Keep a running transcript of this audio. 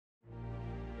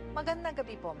Magandang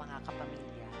gabi po mga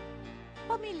kapamilya.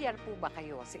 Pamilyar po ba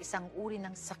kayo sa isang uri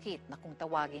ng sakit na kung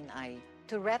tawagin ay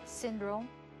Tourette Syndrome?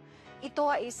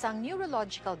 Ito ay isang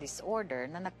neurological disorder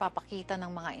na nagpapakita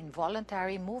ng mga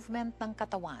involuntary movement ng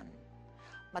katawan.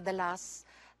 Madalas,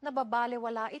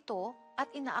 nababalewala ito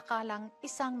at inaakalang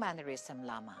isang mannerism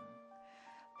lamang.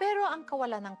 Pero ang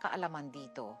kawalan ng kaalaman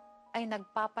dito ay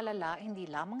nagpapalala hindi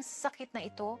lamang sa sakit na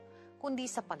ito, kundi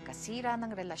sa pagkasira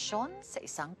ng relasyon sa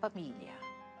isang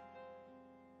pamilya.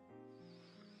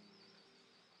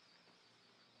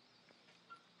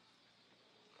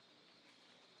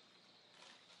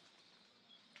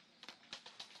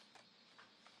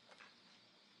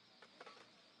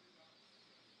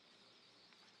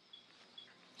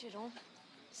 Jerome,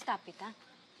 stop it, ha?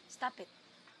 Stop it.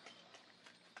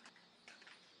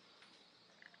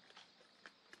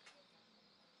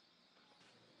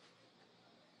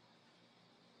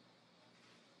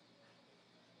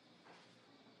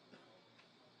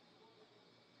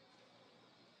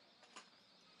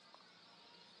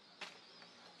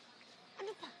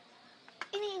 Ano ba?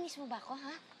 Iniinis mo ba ako,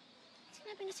 ha?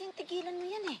 Sinabi na sa'yo, tigilan mo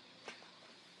yan, eh.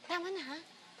 Tama na, ha?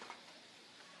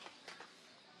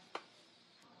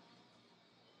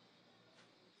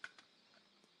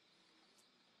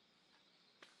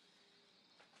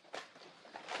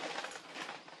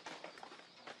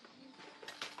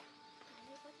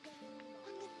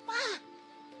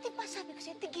 Sabi ko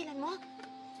sa'yo, tigilan mo.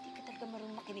 Hindi ka talaga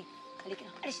marunong makinig. Halika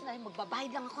na, alis na rin,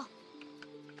 magbabayad lang ako.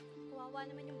 Kawawa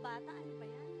naman yung bata. Ano ba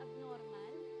yan?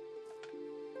 Abnormal?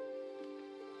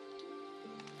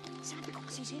 Sabi ko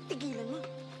kasi sa'yo, tigilan mo.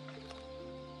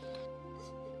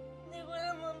 Hindi ko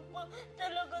naman po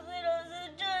talaga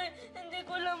sinasadya eh. Hindi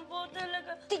ko lang po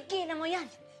talaga... Tigilan mo yan.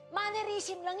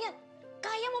 Mannerism lang yan.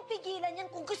 Kaya mo pigilan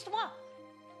yan kung gusto mo.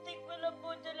 Hindi ko lang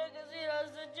po talaga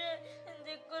sinasadya.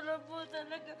 Hindi ko lang po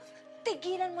talaga...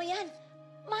 Tigilan mo yan.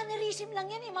 Mannerism lang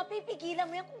yan eh. Mapipigilan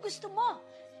mo yan kung gusto mo.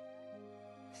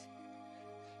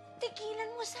 Tigilan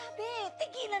mo, sabi.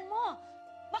 Tigilan mo.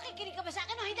 Makikinig ka ba sa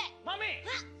akin o hindi? Mami!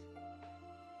 Ha?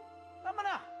 Tama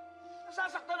na!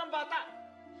 Nasasaktan ang bata!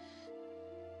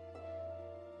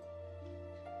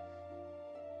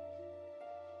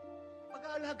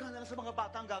 Pag-aalaga na lang sa mga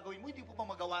bata ang gagawin mo, hindi po pa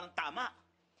magawa ng tama.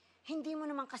 Hindi mo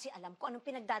naman kasi alam kung anong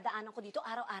pinagdadaanan ko dito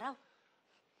araw-araw.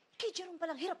 Kay Jerome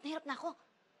palang hirap na ako.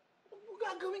 Huwag mo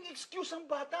gagawing excuse ang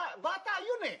bata. Bata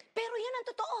yun eh. Pero yan ang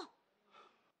totoo.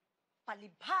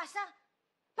 Palibhasa.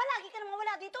 Palagi ka namang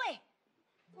wala dito eh.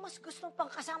 Mas gusto mo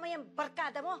pang kasama yung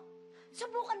barkada mo.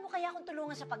 Subukan mo kaya akong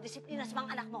tulungan sa pagdisiplina sa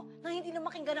mga anak mo nang hindi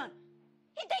lumaking ganon.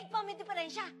 Hindi pa may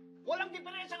diferensya. Walang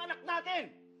diferensya ang anak natin.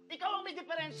 Ikaw ang may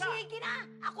diferensya. Sige na.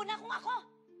 Ako na kung ako.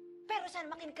 Pero sana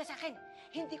makinig ka sa akin.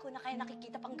 Hindi ko na kaya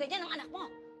nakikita pang ganyan ang anak mo.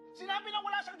 Sinabi na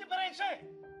wala siyang diferensya eh.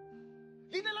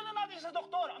 Dinala na natin sa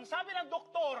doktor. Ang sabi ng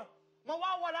doktor,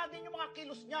 mawawala din yung mga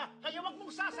kilos niya. Kaya wag mong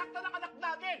sasaktan ang anak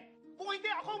natin. Kung hindi,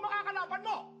 ako ang makakalaban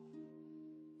mo.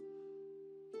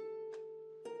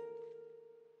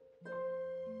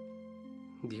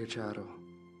 Dear Charo,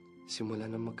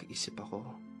 simula na magkaisip ako,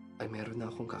 ay meron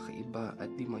na akong kakaiba at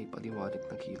di maipaliwanag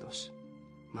na kilos.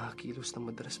 Mga kilos na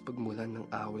madalas pagmulan ng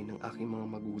away ng aking mga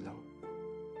magulang.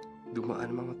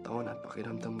 Dumaan mga taon at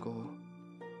pakiramdam ko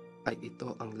ay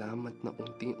ito ang lamat na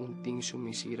unting-unting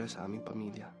sumisira sa aming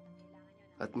pamilya.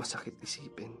 At masakit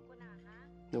isipin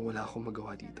na wala akong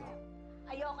magawa dito.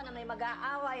 Ayoko na may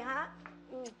mag-aaway, ha?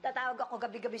 Tatawag ako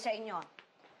gabi-gabi sa inyo.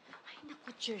 Ay,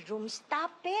 naku, Jerome,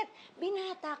 stop it!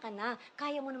 Binata ka na.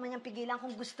 Kaya mo naman yung pigilan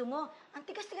kung gusto mo. Ang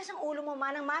tigas-tigas ang ulo mo,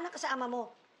 manang-mana ka sa ama mo.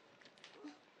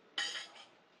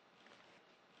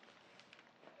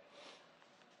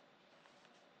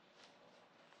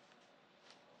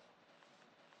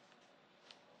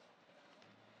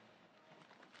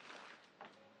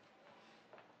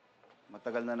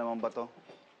 Matagal na naman ba to?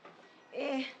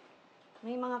 Eh,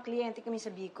 may mga kliyente kami sa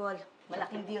Bicol.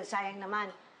 Malaking deal, sayang naman.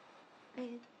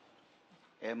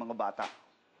 Mga bata.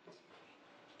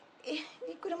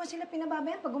 Hindi ko naman sila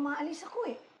pinababayan pag umaalis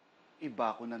ako eh.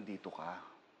 Iba ko nandito ka.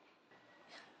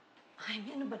 Ay,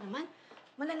 ano ba naman?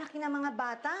 Malalaki na mga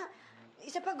bata.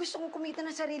 Isa pa gusto kong kumita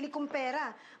ng sarili kong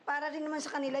pera. Para rin naman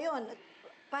sa kanila yon.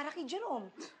 Para kay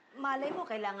Jerome. Malay mo,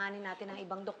 kailanganin natin ng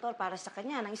ibang doktor para sa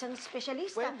kanya, ng isang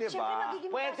espesyalista. Pwede ba?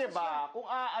 Pwede ba? Kung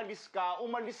aalis ka,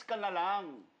 umalis ka na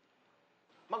lang.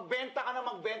 Magbenta ka na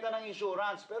magbenta ng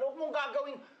insurance. Pero huwag mong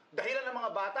gagawing dahilan ng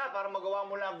mga bata para magawa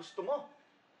mo lang gusto mo.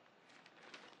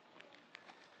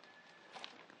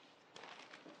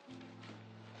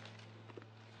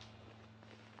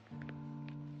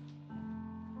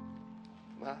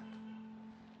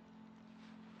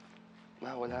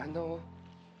 Ma, wala na oh.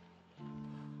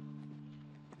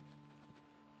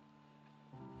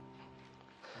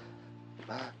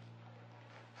 Ma.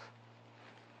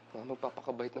 Ma,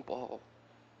 magpapakabait na po ako.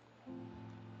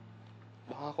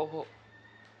 Baka ako ho.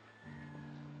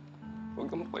 Huwag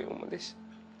naman kayo umalis.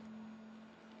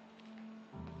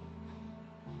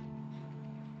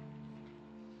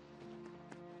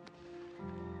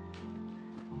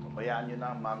 Pabayaan nyo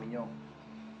na ang mami nyo.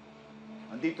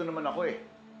 Andito naman ako eh.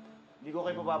 Hindi ko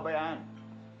kayo pababayaan.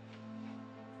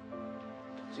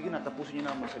 Sige na, tapusin nyo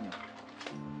na ang masa nyo.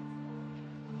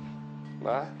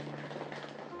 Ma?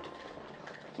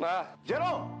 Ma!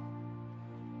 Jerome!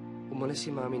 Umalis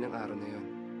si Mami ng araw na yon.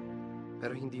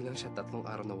 Pero hindi lang siya 3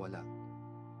 araw na wala.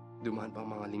 Dumaan pa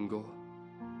ang mga linggo,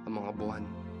 ang mga buwan,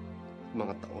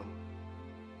 mga taon.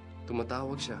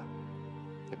 Tumatawag siya.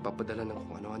 Nagpapadala ng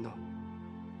kung ano-ano.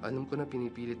 Alam ko na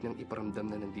pinipilit niyang iparamdam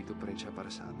na nandito pa rin siya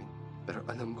para sa amin. Pero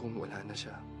alam kong wala na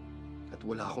siya. At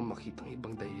wala akong makitang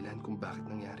ibang dahilan kung bakit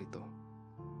nangyari to.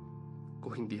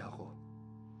 Kung hindi ako.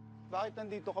 Bakit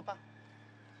nandito ka pa?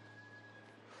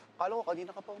 Kala ko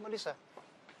kanina ka pa umalis, ah.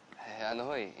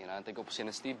 Inaantay ko po si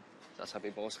Steve.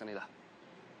 Sasabihin po ko sa kanila.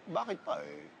 Bakit pa,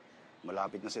 eh?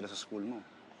 Malapit na sila sa school mo.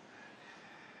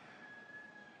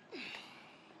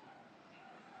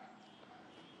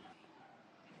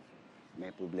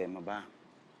 May problema ba?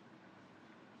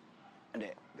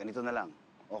 Hindi, ganito na lang.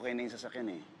 Okay na yung sasakyan,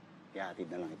 eh.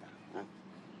 Ihatid na lang kita, ha?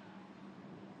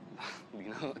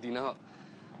 Di na ho.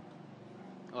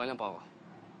 Okay lang po ako.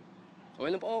 Okay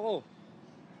lang po ako.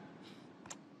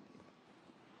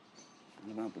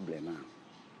 Ano ba ang problema?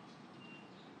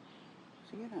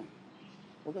 Sige na.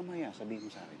 Huwag kang maya, sabihin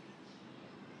mo sa akin.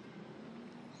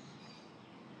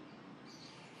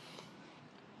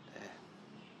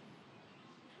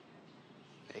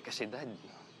 Kasi Dad,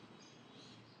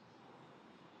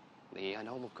 nahihiyan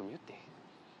ako mag-commute eh.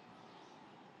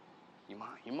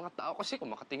 Yung mga tao kasi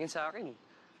kung makatingin sa akin,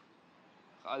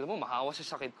 akala mo mahawa sa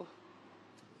sakit ko.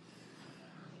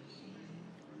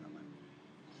 Ano naman?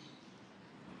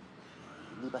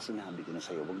 Di ba sinabi ko na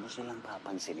sa'yo, huwag mo silang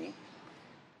papansinin?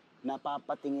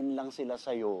 Napapatingin lang sila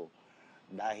sa'yo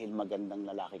dahil magandang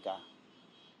lalaki ka.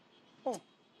 Oh,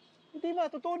 di ba?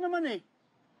 Totoo naman eh.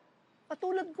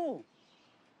 Katulad ko.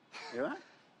 Di ba?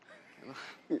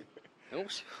 Ewan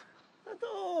ko siya.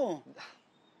 Totoo.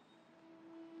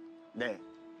 Hindi.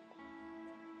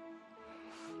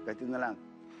 Ganito na lang.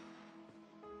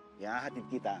 Ihahatid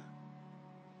kita,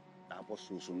 tapos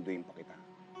susunduin pa kita.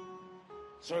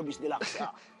 Service deluxe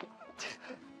ka.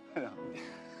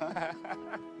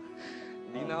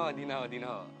 Di na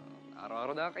ho.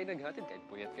 Araw-araw na kayo naghatid kahit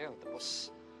puyat kayo.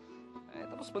 Tapos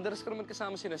madalas ka naman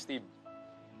kasama si Steve.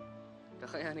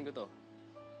 Kakayanin ko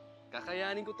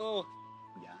to.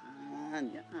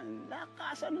 Yan.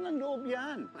 Lakas, ano ng loob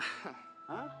yan?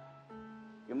 Ha?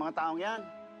 Yung mga taong yan?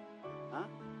 Ha?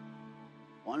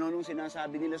 Kung ano-anong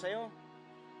sinasabi nila sa'yo,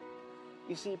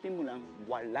 isipin mo lang,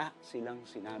 wala silang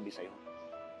sinabi sa'yo.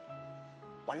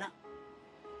 Wala.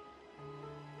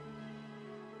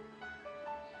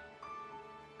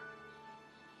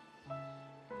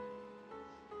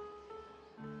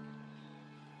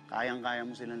 Kayang-kaya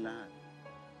mo silang lahat.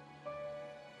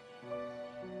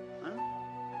 Ha?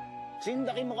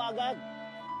 Sindakin mo kaagad.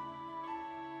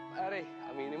 Pare,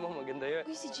 aminin mo, maganda yun.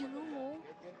 Uy, si Jerome, oh.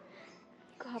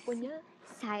 Kahapon niya.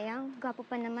 Sayang, gwapo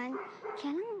pa naman.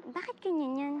 Kaya lang, bakit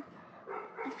ganyan yan?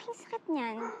 Ano yung sakit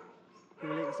niyan?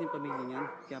 Hiwalay kasi yung pamilya niyan,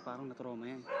 kaya parang natroma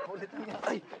yan. Ulit na yan.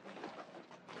 Ay!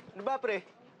 Ano ba, pre?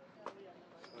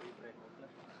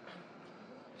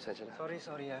 Pasensya na.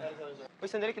 Sorry ah. Uy,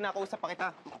 sandali, kinakausap pa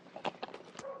kita.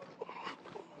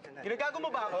 Ginagago mo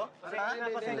ba ako?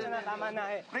 Pasensya na, tama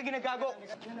na eh. Pre, ginagago!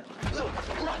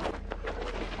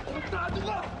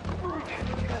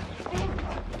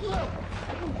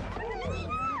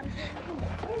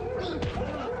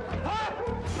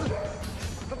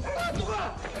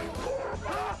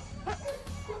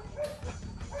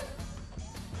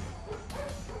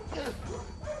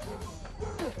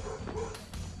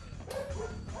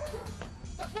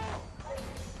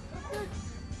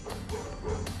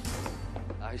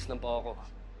 Ayos lang po ako.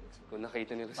 Kung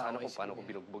nakita nila sana kung paano ko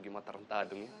binugbog yung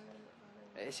matarantadong yun.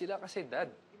 Sila kasi, Dad.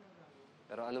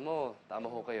 Pero ano mo, tama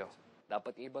ho kayo.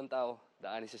 Dapat yung ibang tao,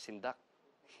 daanin sa sindak.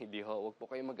 Hindi ho, huwag po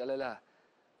kayo mag-alala.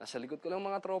 Nasa likod ko lang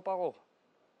mga tropa ko.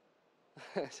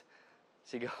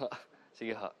 Sige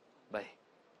ho. Bye.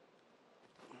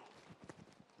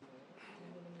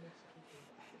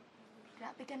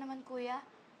 Grabe ka naman, kuya.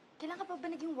 Kailan ka pa ba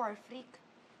naging war freak?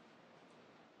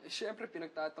 Siyempre,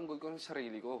 pinagtatanggol ko ng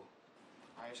sarili ko.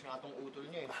 Ayos nga tong utol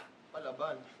niya eh.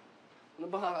 Palaban. Ano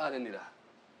ba kakala nila?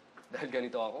 Dahil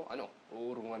ganito ako,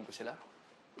 uurungan ko sila?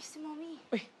 Si Mommy.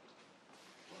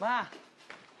 Ma!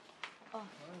 Oh.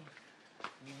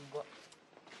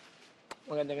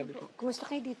 Magandang gabi po. Kumusta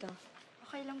kayo dito?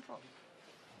 Okay lang po.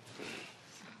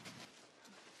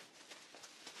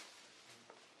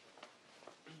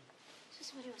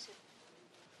 Sus, Mariusip.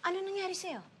 Ano nangyari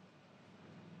sa'yo?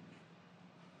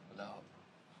 Wala ho.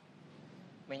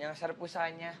 May nangasarap po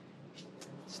sa kanya.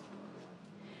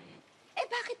 Eh,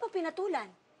 bakit mo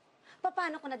pinatulan?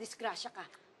 Paano kung nadisgrasya ka?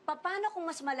 Paano kung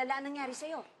mas malala ang nangyari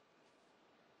sa'yo?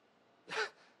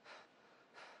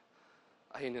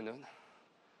 Ayun na nun.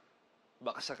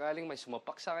 Baka sakaling may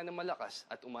sumapak sa akin ng malakas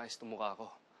at umayos ng mukha ko.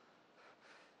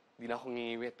 Di na ako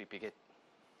ngingiwi at pipikit.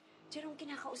 Jerome,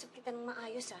 kinakausap kita ng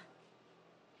maayos, ha?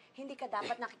 Hindi ka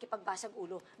dapat nakikipagbasag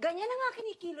ulo. Ganyan na nga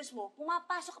kinikilos mo,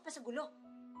 pumapasok ka pa sa gulo.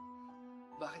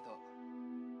 Bakit ho?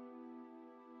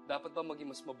 Dapat ba maging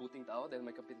mas mabuting tao dahil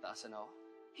may kapintasan ako?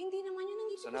 Hindi naman yun ang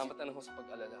ibig Salamat na ako sa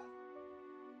pag-alala.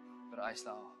 Pero ayos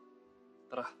na ako.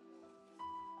 Tara.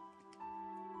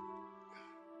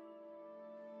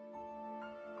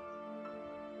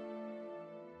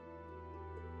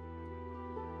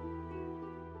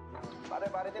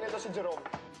 Pare, tinito si Jerome.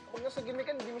 Pag nasa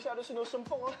gimikan, hindi masyado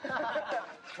sinusumpong, oh.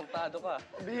 Kantado ka.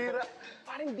 Bihira.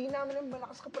 Pare, hindi namin ang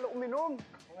malakas ka pala uminom.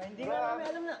 Hindi nga namin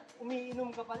alam na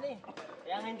umiinom ka pala eh.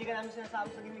 Kaya nga hindi ka namin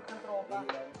sinasama sa gimmick ng tropa.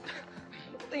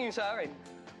 Ano ko tingin sa akin?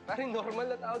 Parang normal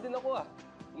na tao din ako ah.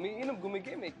 Umiinom,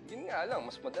 gumigimik. Yun nga lang,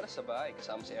 mas madalas sa bahay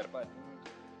kasama si Erpan.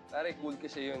 Pare, cool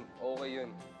kasi yun. Okay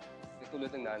yun.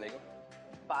 Katulad ng nanay ko.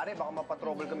 Pare, baka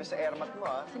mapatrouble kami sa airmat mo,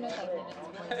 ha?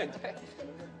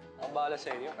 Ang bahala sa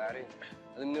inyo, pare.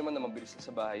 Alam niyo naman na mabilis na sa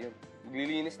bahay yun.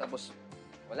 Maglilinis tapos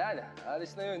wala na.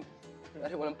 Alis na yun.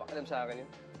 Pare, walang pakialam sa akin yun.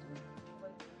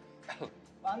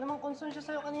 Paano naman concern siya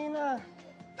sa'yo kanina?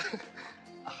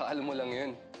 Akala mo lang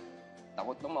yun.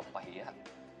 Takot lang mapahiya.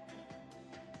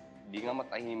 Hindi nga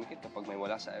matahimik kapag may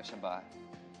wala sa ayos sa bahay.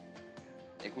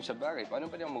 Eh kung sa bagay, paano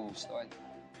ba niya magugustuhan?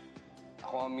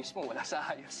 Ako nga mismo, wala sa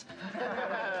ayos.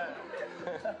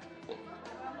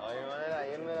 Okay,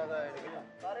 yun mo na tayo.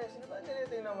 Pare, sino ba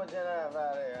tinitingnan mo dyan, ha,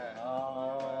 pare?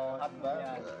 Hot ba?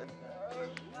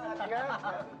 Hot nga?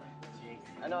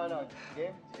 Ano?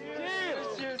 Game? Cheers!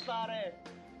 Cheers, pare!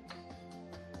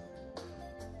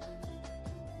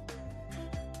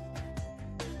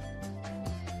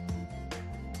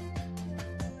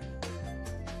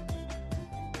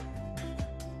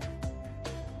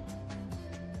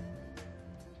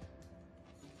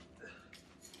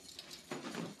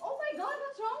 Oh my God,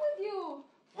 what's wrong with you?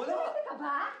 Wala! Grabe ka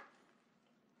ba?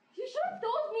 You should have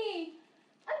told me.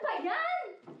 Ano ba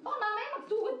yan? Baka mamaya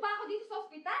magsugod pa ako dito sa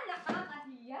ospital.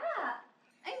 Nakakahiya.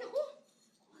 Ay, naku.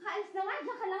 Kakaalis na nga.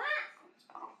 Diyan ka na nga.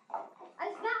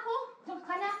 Alis na ako. Diyan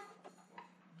ka na.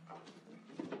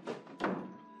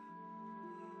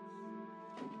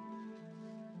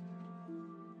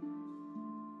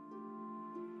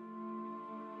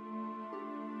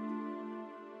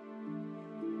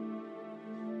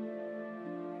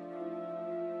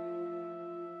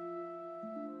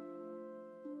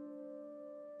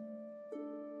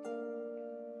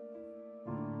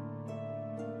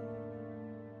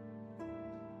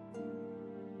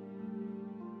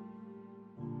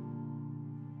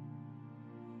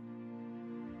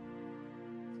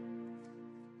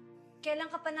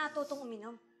 Kailan ka pa natutong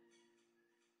uminom?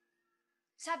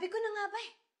 Sabi ko na nga ba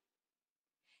eh.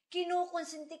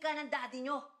 Kinukonsinti ka ng daddy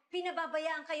nyo.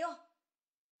 Pinababayaan kayo.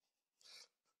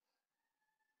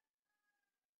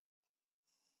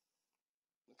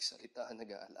 Magsalita ang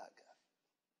nag-aalaga.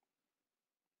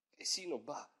 Eh, sino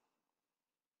ba?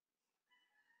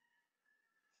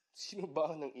 Sino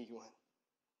ba ang nang iwan?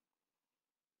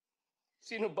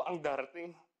 Sino ba ang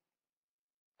darating?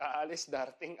 Aalis,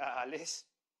 darating, aalis.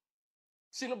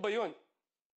 Sino ba yun?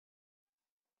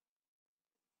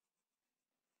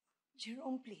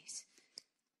 Jerome, please.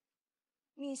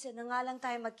 Minsan na nga lang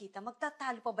tayo magkita.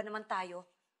 Magtatalo pa ba naman tayo?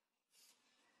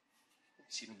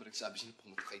 Sino ba nagsabi siya na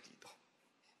pumunta kayo dito?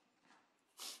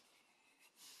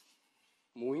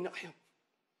 Umuwi na kayo.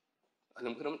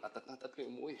 Alam ko naman, atat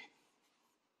kayo umuwi.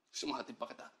 Sumahatid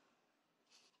pa kita.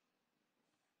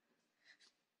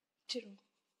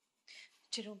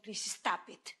 Jerome, please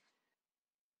stop it.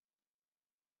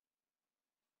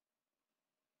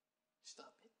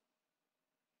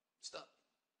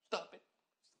 Stop it.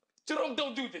 Jerome,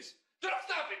 don't do this. Jerome,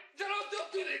 stop it. Jerome,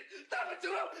 don't do this. Stop it,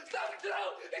 Jerome. Stop it,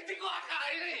 Jerome. Hindi ko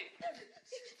kakain eh.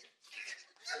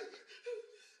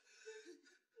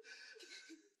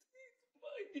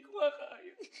 Bakit hindi ko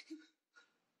kakain?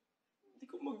 Hindi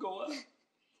ko magawa.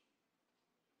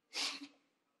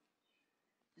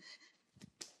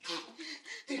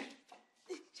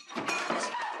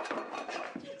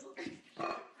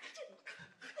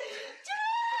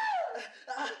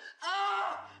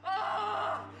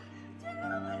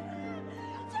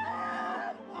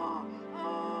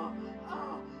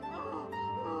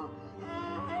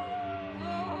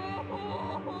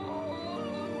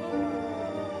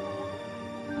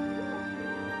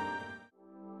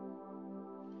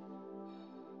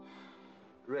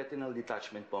 Retinal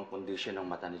detachment po ang condition ng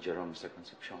mata ni Jerome, Mr.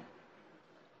 Concepcion.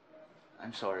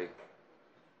 I'm sorry.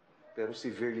 Pero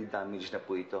severely damaged na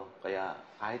po ito. Kaya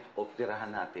kahit operahan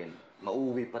natin,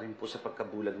 mauwi pa rin po sa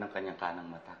pagkabulag ng kanyang kanang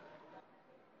mata.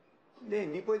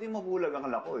 Hindi pwedeng mabulag ang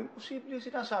anak ko. Imposible yung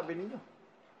sinasabi ninyo.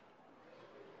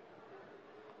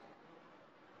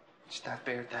 It's not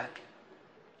fair, Dad.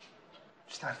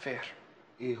 It's not fair.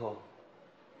 Iho,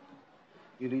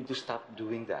 you need to stop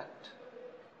doing that.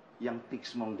 Yang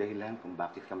tics mong dahilan kung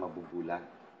bakit ka mabubulag.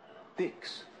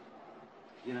 Tics.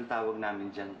 Yun ang tawag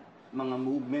namin dyan. Mga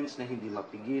movements na hindi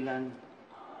mapigilan,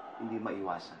 hindi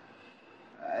maiwasan.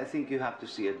 I think you have to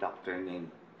see a doctor named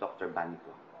Dr.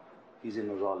 Banico. He's a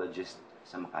neurologist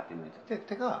sa Makati Medical.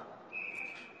 Teka.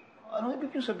 Anong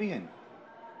ibig nyo sabihin?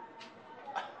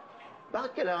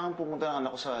 Bakit kailangan pumunta ng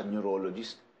anak ko sa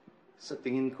neurologist? Sa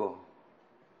tingin ko,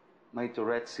 may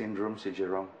Tourette syndrome si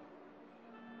Jerome.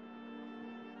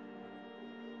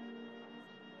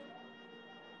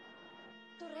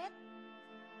 Tourette?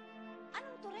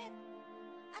 Anong Tourette?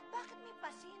 At bakit may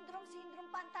pa-syndrome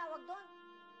pa ang tawag doon?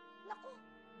 Naku,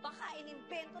 baka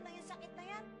inimbento na yung sakit na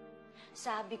yan.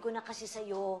 Sabi ko na kasi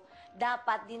sa'yo,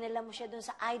 dapat dinala mo siya doon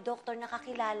sa eye doctor na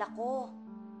kakilala ko.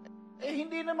 Eh,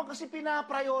 hindi naman kasi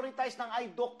pina-prioritize ng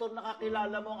eye doctor na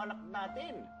kakilala mo ang anak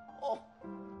natin. Oh,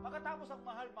 pagkatapos ang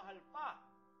mahal-mahal pa.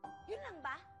 Yun lang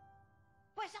ba?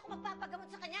 Pwes ako magpapagamot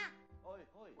sa kanya. Hoy.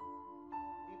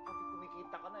 Hindi pati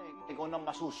kumikita ka na eh. Ikaw nang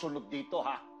masusunod dito,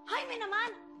 ha? Jaime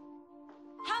naman!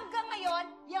 Hanggang ngayon,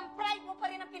 yung pride mo pa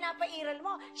rin ang pinapairal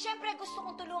mo. Siyempre, gusto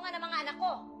kong tulungan ang mga anak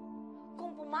ko.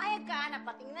 Kung pumayag ka na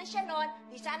patingnan siya noon,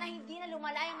 di sana hindi na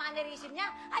lumala yung mannerism niya.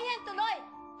 Ayan, tuloy!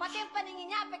 Pati ang paningin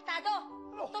niya, apektado.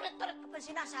 Tulit-tulit ka pa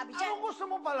sinasabi dyan. Anong gusto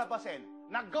mo palabasin?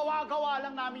 Naggawa-gawa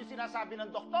lang namin yung sinasabi ng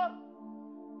doktor.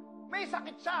 May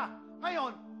sakit siya.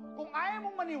 Ngayon, kung ayaw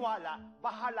mong maniwala,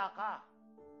 bahala ka.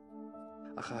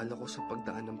 Akala ko sa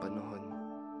pagdaan ng panahon,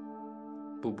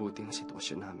 bubuti ang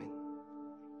sitwasyon namin.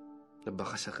 Na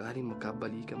baka sakaling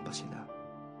magkabalikan pa sila.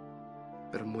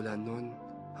 Pero mula noon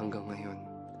hanggang ngayon,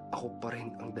 ako pa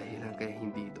rin ang dahilan kaya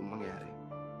hindi ito mangyari.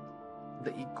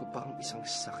 Daig ko pa ang isang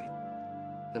sakit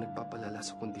na nagpapalala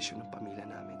sa kondisyon ng pamilya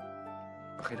namin.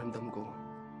 Pakiramdam ko,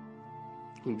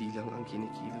 hindi lang ang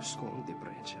kinikilos ko ang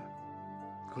depresya,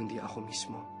 kundi ako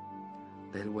mismo,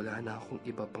 dahil wala na akong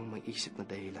iba pang maisip na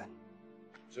dahilan.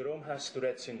 Jerome has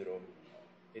Tourette syndrome.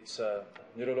 It's a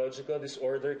neurological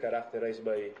disorder characterized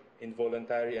by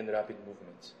involuntary and rapid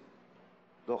movements.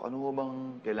 Dok, ano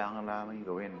bang kailangan namin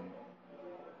gawin?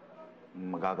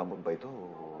 Magagamot ba ito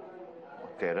o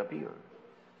therapy or...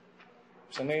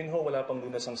 Sa ngayon ho, wala pang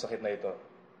lunas ang sakit na ito.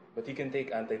 But he can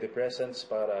take antidepressants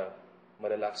para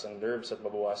marelax ang nerves at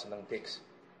mabawasan ng tics.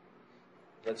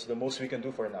 That's the most we can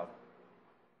do for now.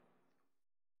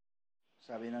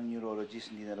 Sabi ng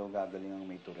neurologist, hindi na raw gagaling ang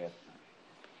may Tourette.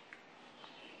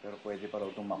 Pero pwede pa raw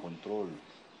itong makontrol.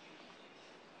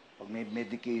 Pag may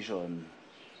medication,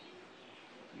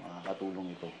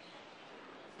 makakatulong ito.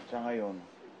 Sa ngayon,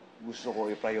 gusto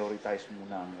ko i-prioritize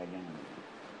muna ang kanyang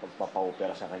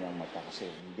pagpapa-opera sa kanyang mata kasi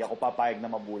hindi ako papayag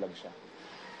na mabulag siya.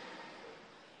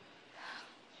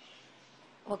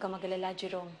 Huwag ka mag-alala,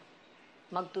 Jerome.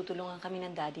 Magtutulungan kami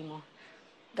ng daddy mo.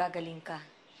 Gagaling ka.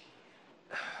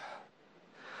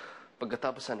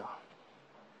 Pagkatapos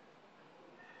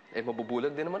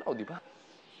mabubulag din naman ako, di ba?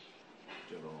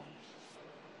 Jerome.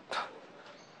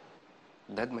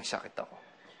 Dad, may sakit ako.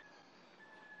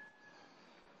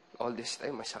 All this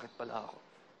time, may sakit pala ako.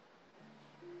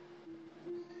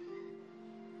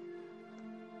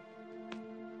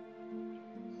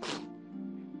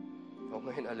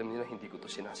 Ngayon, alam niyo na hindi ko to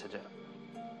sinasadya.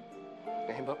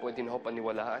 Ngayon ba, pwede na ako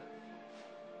paniwalaan?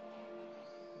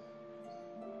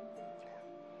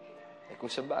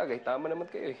 Kung sa bagay, tama naman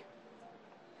kayo eh.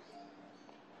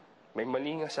 May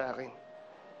mali nga sa akin.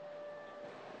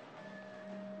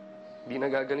 Di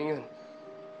nagagaling yun.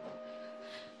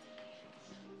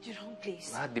 Jerome,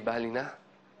 please. Di bali na.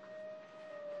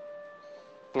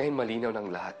 Ngayon, malinaw ng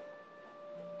lahat.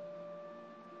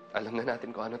 Alam na natin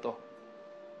kung ano to.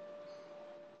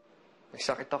 May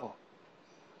sakit ako.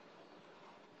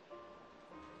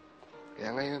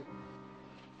 Kaya ngayon,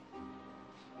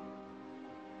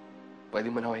 pwede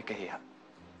mo na ako ikahiya.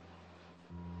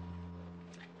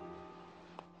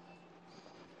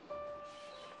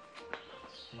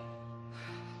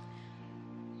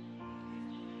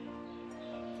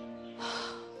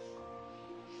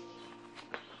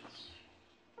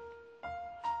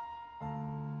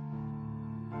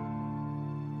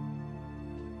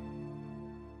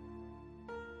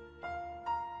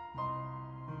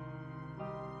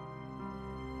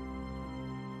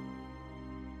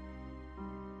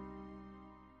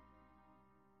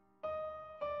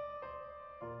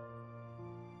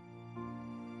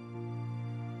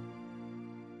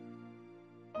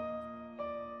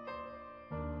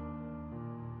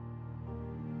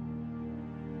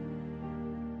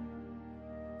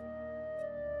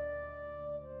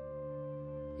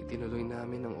 Tinuloy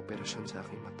namin ang operasyon sa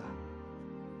aking mata.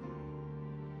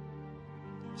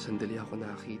 Sandali ako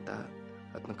nakita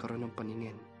at nagkaroon ng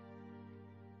paningin.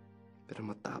 Pero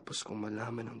matapos kong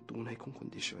malaman ang tunay kong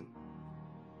kondisyon,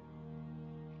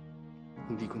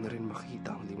 hindi ko na rin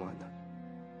makita ang liwanag.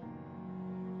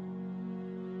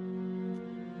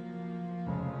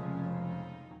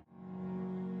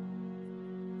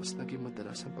 Mas naging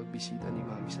madalas ang pagbisita ni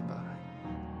Mami sa bahay.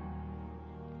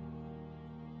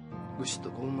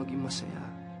 Gusto kong maging masaya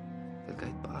at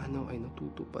kahit paano ay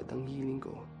natutupad ang hiling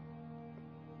ko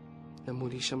na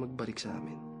muli siya magbalik sa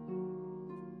amin.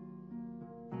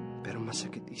 Pero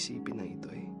masakit isipin na ito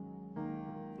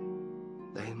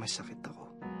dahil may sakit ako.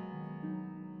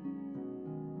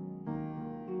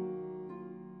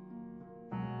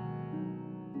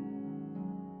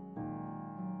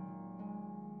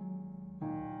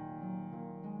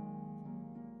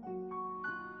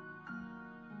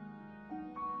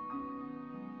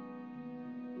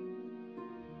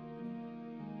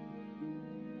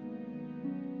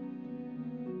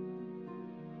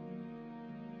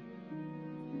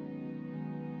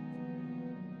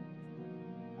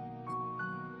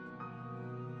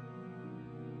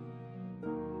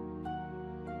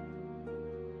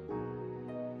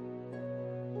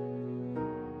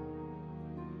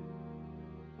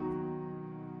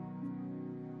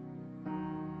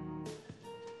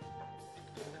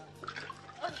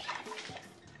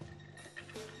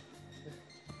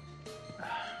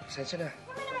 Pasensya na.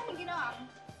 Ano naman yung ginawa mo?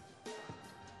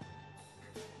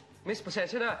 Miss,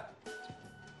 pasensya na.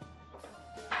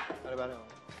 Pare.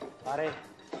 Pare,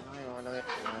 Okay.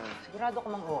 sigurado ka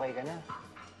mang okay ka na.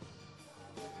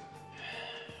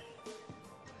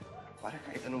 Pare,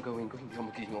 kahit anong gawin ko, hindi ako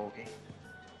magiging okay.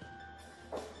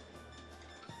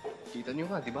 Kita niyo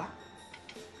nga, di ba?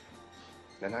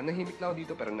 Nananahimik na ako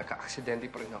dito pero naka-aksidente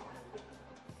pa rin ako.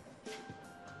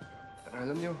 Pero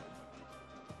alam niyo,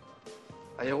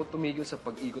 ayaw ko tumigil sa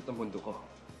pag-ikot ng mundo ko.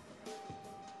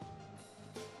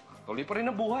 Tuloy pa rin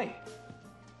ang buhay.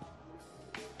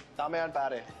 Tama yan,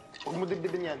 pare. Huwag mo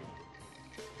dibdibin yan.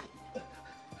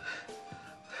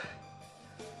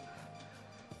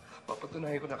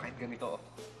 Papatunayan ko na kahit ganito ako.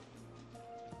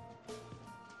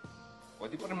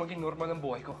 Pwede pa rin maging normal ang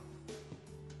buhay ko.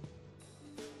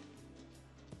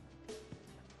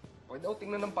 Pwede ako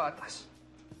tingnan ng patas.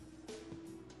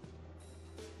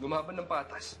 Lumaban ng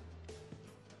patas.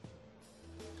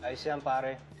 Ayos yan,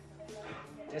 pare.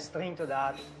 Just drink to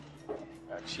that.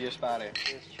 Cheers, pare.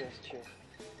 Cheers.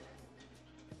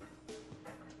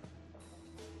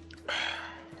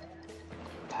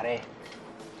 Pare,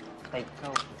 take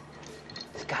ikaw.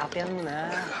 Diskartehan mo na.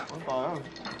 Ano pa?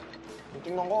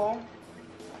 Tingnan ko, oh.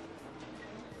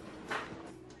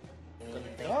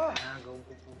 Go.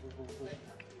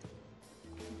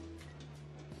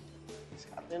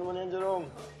 Diskartehan mo na yan, Jerome.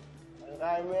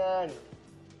 Kaya mo yan.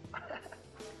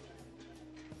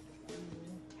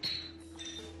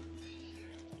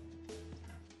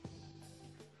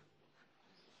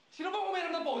 Sino ba kumiram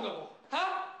ng phone ko? Ha?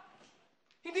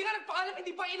 Hindi nga nagpaalam,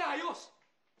 hindi pa inayos.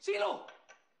 Sino?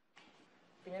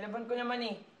 Pinilaban ko naman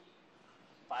eh.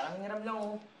 Parang hiram lang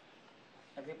oh.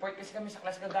 Nag-report kasi kami sa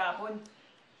class kagahapon.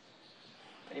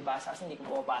 Palibasa kasi hindi ko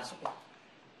pumapasok eh.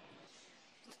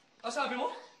 Ano sabi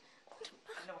mo?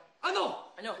 Ano?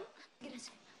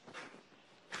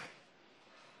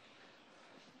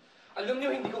 Alam niyo,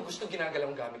 hindi ko gusto ginagalaw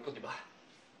ang gamit ko, di ba?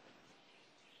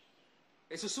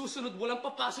 Eh, sa susunod, walang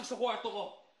papasok sa kwarto ko.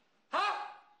 Ha?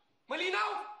 Malinaw?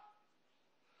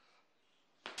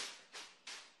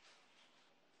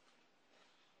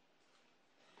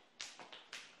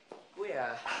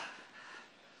 Kuya,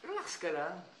 relax ka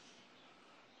lang.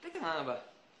 Teka nga ba?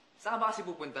 Saan ka ba kasi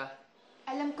pupunta?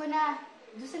 Alam ko na.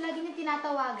 Doon sa lagi niyang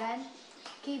tinatawagan.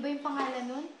 Kay ba yung pangalan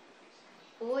nun?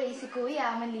 Uy, si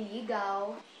Kuya,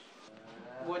 manliligaw.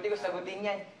 Buti ko sagutin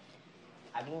yan.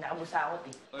 Aging nakabusakot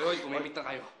eh. Hoy, kumimik na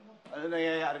kayo. Ano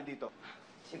nangyayari dito?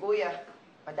 Si Kuya,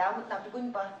 madamot na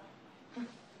pikon pa.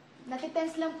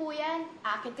 Natitense lang po yan.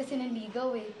 Akit kasi ng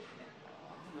ligaw eh.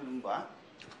 Ganun ba?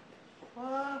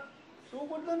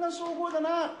 Sugod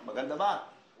na. Maganda ba?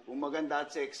 Kung maganda at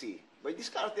sexy, by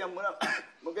diskartehan mo na.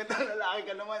 Maganda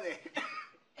lalaki ka naman eh.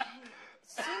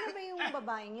 Sino ba yung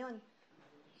babaeng yun?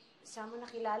 Saan mo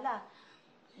nakilala?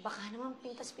 Baka naman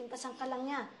pintas-pintasan ka lang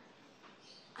niya.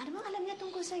 Ano bang alam niya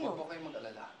tungkol sa'yo? Huwag po kayong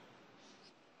mag-alala.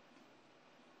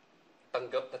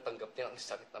 Tanggap na tanggap niya ang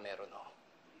sakit na meron ako.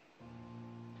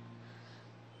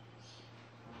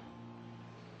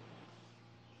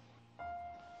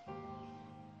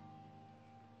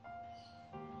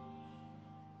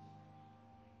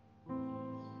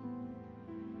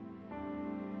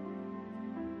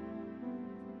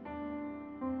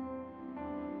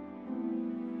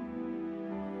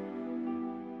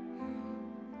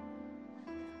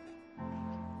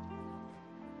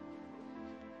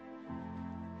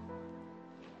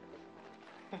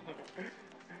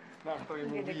 Nakakatawa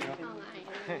yung movie, ha? Oo nga,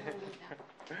 ayun.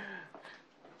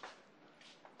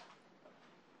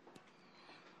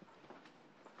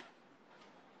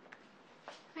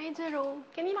 Hi, Jerome.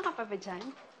 Kanina ka pa ba dyan?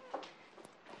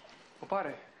 O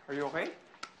pare, are you okay?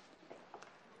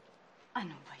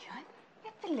 Ano ba yan?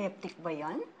 Epileptic ba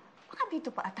yan? Baka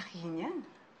dito pa atakihin yan.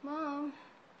 Mom.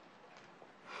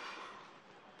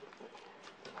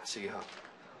 Sige ha.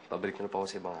 Pabalik na po ako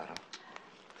sa ibang araw.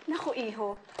 Naku,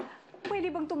 iho. Pwede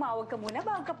bang tumawag ka muna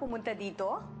bago ka pumunta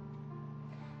dito?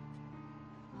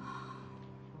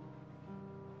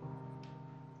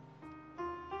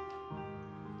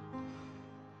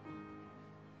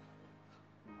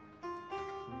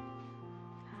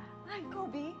 Ay,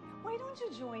 Kobe, why don't you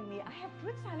join me? I have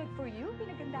fruit salad for you.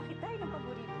 Pinaganda kita. Yung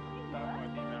paborito ko. Tama,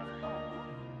 Dina. Oo.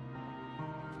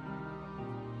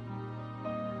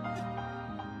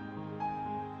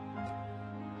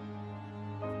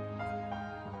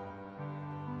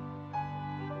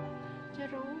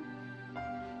 Jerome.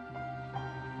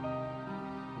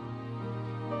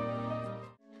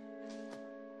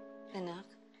 Anak,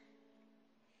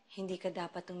 hindi ka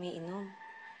dapat umiinom.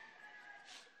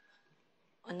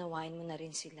 Unawain mo na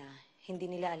rin sila. Hindi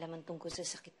nila alam ang tungkol sa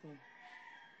sakit mo.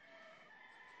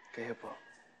 Kaya po.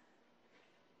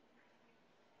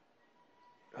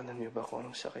 Alam niyo ba kung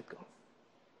anong sakit ko?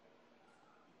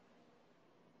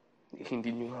 Hindi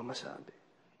niyo nga masabi.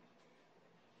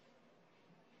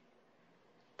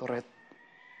 Tourette.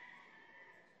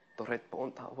 Tourette po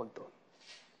ang tawag doon.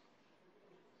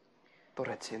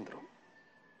 Tourette syndrome.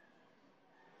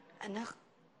 Anak,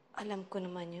 alam ko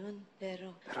naman yun,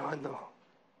 pero... Pero ano?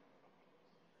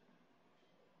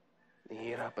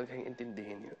 Nahihirapan kayong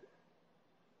intindihin yun.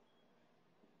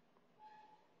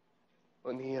 O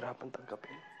nahihirapan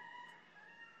tanggapin.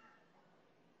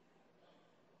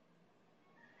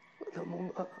 Alam mo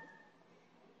ba,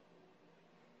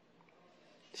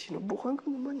 sinubukan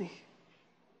ko naman eh.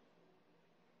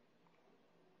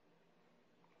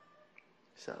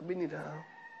 Sabi nila,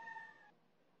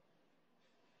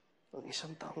 ang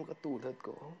isang taong katulad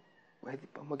ko, pwede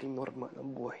pa maging normal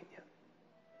ang buhay niya.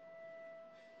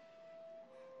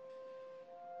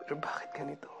 Pero bakit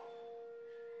ganito?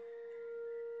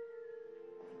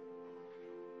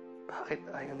 Bakit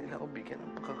ayaw nila ako bigyan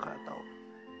ng pagkakataon?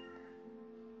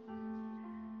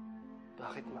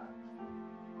 Bakit, Ma?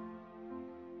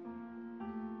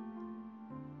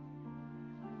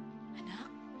 Anak,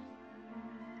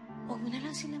 huwag mo na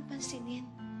lang silang pansinin.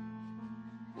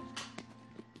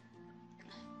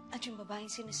 At yung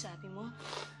babaeng sinasabi mo,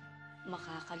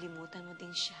 makakalimutan mo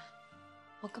din siya.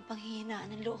 Huwag kang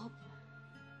panghihinaan ng loob.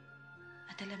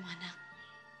 At alam mo, anak,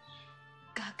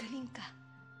 gagaling ka.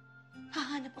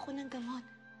 Hahanap ako ng gamot.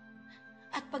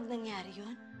 At pag nangyari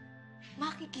yun,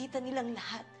 makikita nilang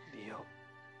lahat. Dio,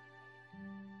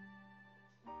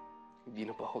 hindi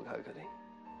na po ako gagaling.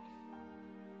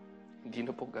 Hindi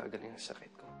na po gagaling ang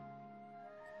sakit ko.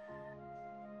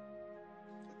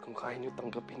 At kung kaya niyo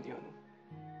tanggapin yun,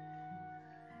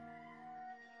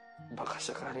 baka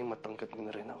sakaling matanggap niyo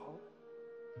na rin ako.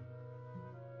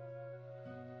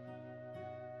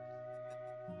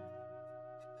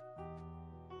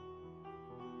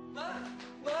 Ma!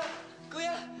 Ma!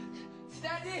 Kuya! Si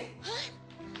Daddy!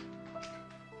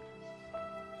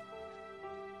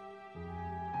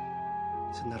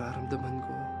 Sa nararamdaman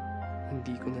ko,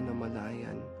 hindi ko na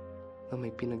namalayan na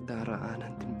may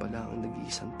pinagdaraanan din pala ang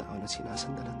nag-iisang tao na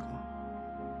sinasandalan ko.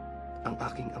 Ang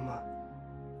aking ama.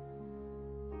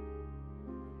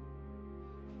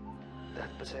 Dad,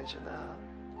 pasensya na.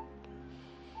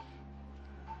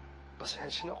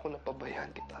 Pasensya na kung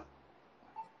napabayaan kita.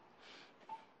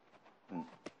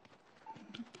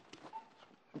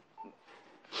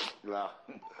 Wala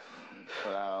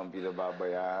kang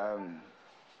pinababayaan.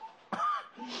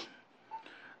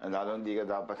 Lalo hindi ka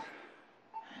dapat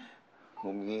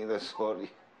humingi na sorry.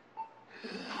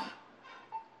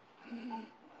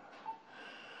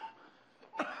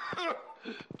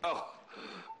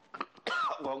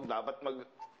 Ako ang dapat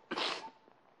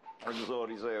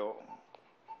sorry sa'yo.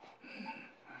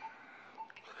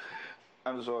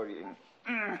 I'm sorry.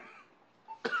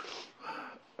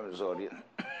 I'm sorry.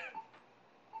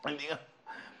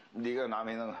 Hindi ka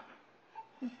namin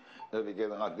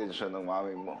nabigyan ng atensyon ng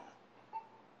mami mo.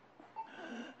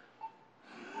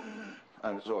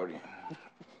 I'm sorry.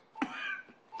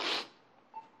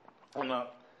 Anak,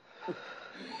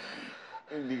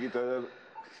 hindi kita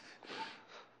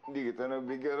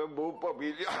nabigyan ng buong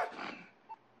pamilya.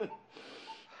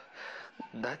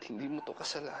 Dad, hindi mo to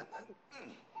kasalanan.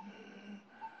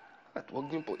 At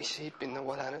huwag niyo po isipin na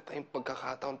wala na tayong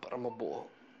pagkakataon para mabuo.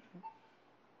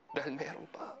 Dahil meron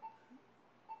pa.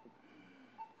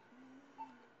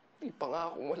 Di pa nga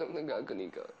ako walang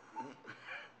nagagaling ka.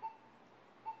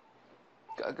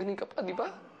 Gagaling ka pa, di ba?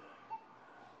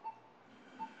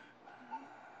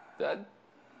 Dad?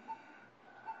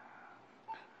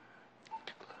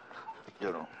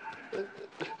 Jerome.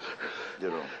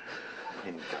 Jerome,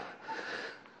 mahinig ka.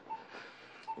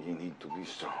 You need to be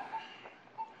strong.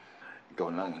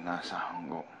 Ikaw lang inaasahan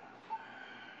ko.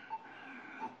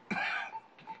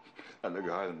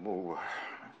 Alagahan mo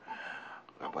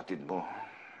kapatid mo.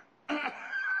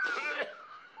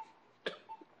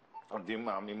 Hindi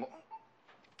mami mo.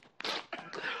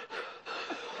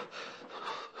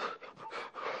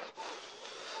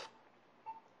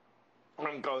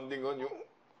 I'm counting on you.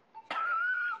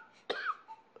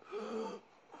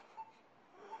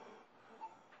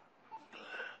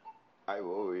 I've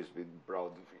always been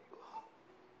proud of you.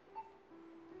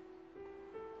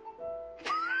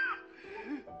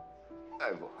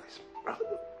 I've always been proud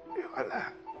of you,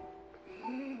 anak.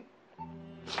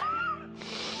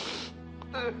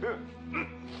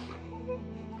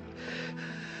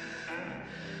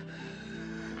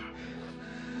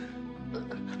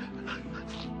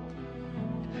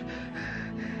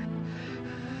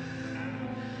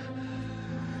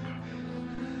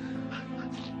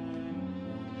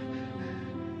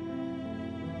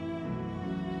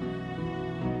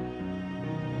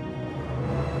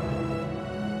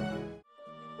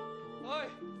 Hoy!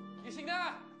 Gising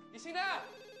na! Gising na!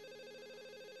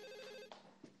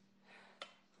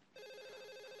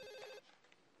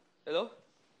 Hello?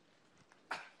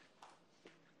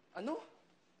 Ano?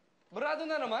 Barado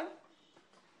na naman?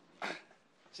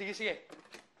 Sige, sige.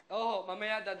 Oo,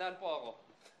 mamaya dadaan po ako.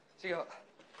 Sige ho.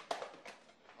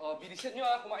 Oh, bilisan nyo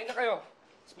kumain na kayo.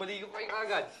 Mas maligo kayo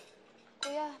agad.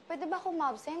 Kuya, pwede ba akong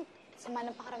ma-absent? Sama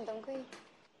ng pakaramdam ko eh.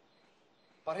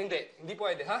 Parang hindi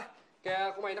pwede, ha?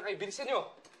 Kaya kumain na kayo, bilisan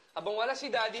nyo. Habang wala si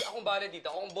Daddy, akong bala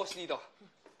dito. Ako ang boss dito.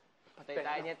 Patay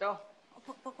tayo nito.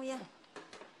 Opo, kuya.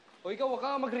 O ikaw, huwag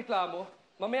ka magreklamo.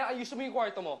 Mamaya ayusin mo yung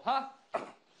kwarto mo, ha?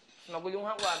 Magulong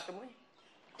ang kwarto mo eh.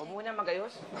 Ikaw muna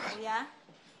magayos. Kuya?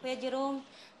 Kuya Jerome,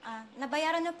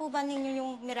 nabayaran na po ba ninyo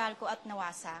yung Meralco at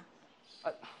Nawasa?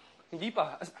 Hindi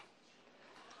pa.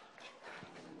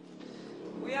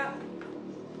 Kuya,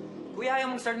 ayaw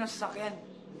mong start ng sasakyan.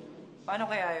 Paano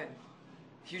kaya yun?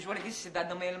 Usually kasi si Dad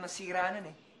na may alam masira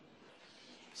nun eh.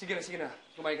 Sige na.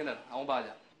 Kumain ka na. Akong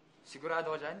bahala.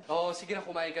 Sigurado ka dyan? Oo, sige na.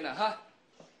 Kumain ka na, ha?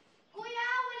 Kuya,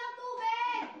 walang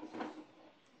tubig!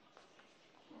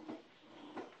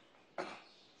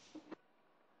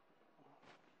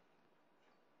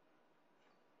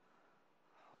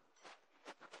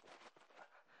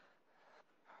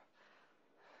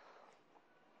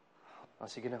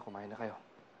 Sige na. Kumain na kayo.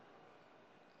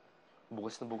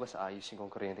 Bukas na bukas, ayusin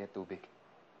kong kuryente at tubig.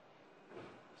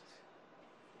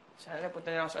 Sana napunta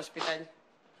na lang sa ospital.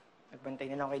 Nagbantay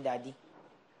na lang kay Daddy.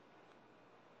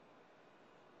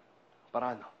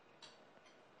 Para ano?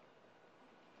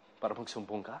 Para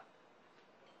magsumbong ka?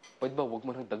 Pwede ba huwag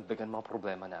mo nang dagdagan mga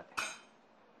problema natin?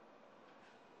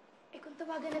 Eh kung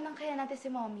tawagan na lang kaya natin si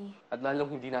Mommy. At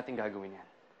lalong hindi natin gagawin yan.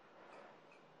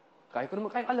 Kaya ko naman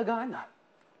kayong alagaan, ha?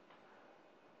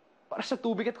 Para sa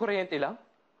tubig at kuryente lang?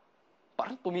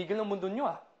 Parang tumigil ng mundo nyo,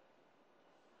 ah.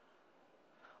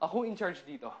 Ako in charge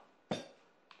dito.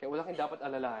 Kaya wala kang dapat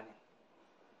alalahanin.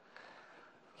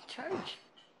 In charge?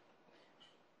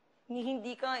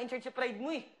 Hindi ka in charge sa pride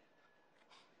mo eh.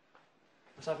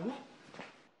 Ano sabi mo?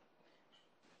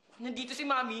 Nandito si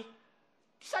Mami.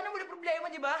 Sana wala problema,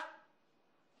 di ba?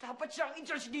 Dapat siyang in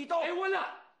charge dito. Eh,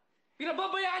 wala!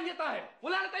 Pinababayaan niya tayo.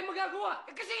 Wala na tayong magagawa.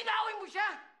 Eh, kasi inaaway mo siya.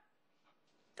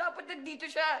 Dapat nandito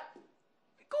siya.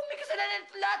 Ikaw may kasalanan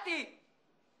ito lahat eh.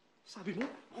 Sabi mo?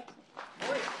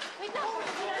 Wait lang!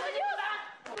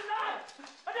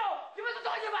 Ano? Di ba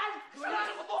totoo niya ba?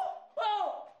 Kasalanan ko to! Oo!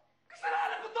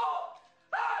 Kasalanan ko to!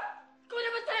 Ha? Ikaw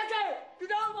naman talaga eh!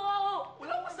 Binawa mo ako!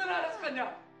 Wala akong kasalanan sa kanya.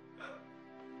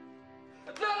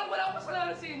 At wala akong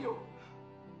kasalanan sa inyo.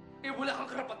 Eh, wala kang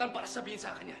karapatan para sabihin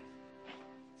sa akin yan.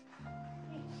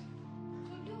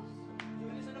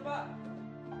 Bilisan na ba?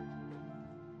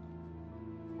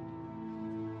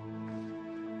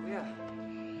 Kuya.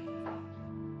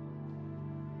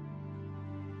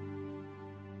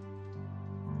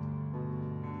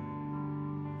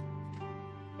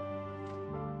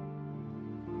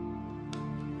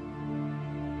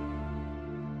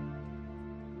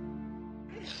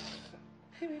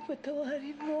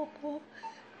 Patawarin mo ako.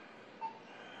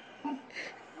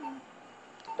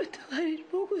 Patawarin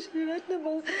mo ako sa lahat ng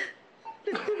mga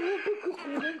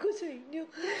pagkukulang ko sa inyo.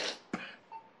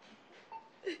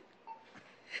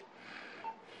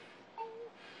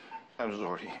 I'm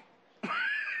sorry.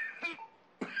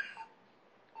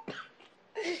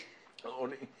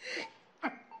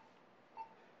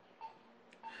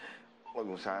 Huwag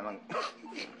mo sanang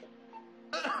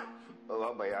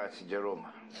pababayaan si Jerome.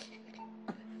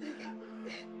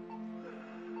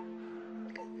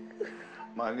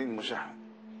 Mahalin mo siya.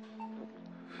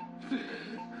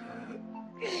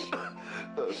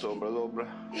 Sobra.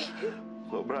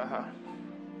 Sobra, ha?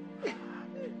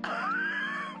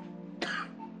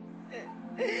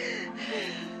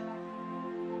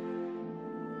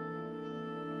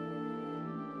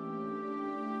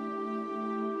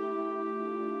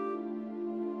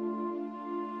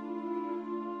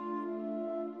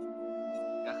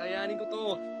 Kakayanin ko to.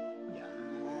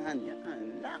 Yan.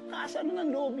 Lakasan na ng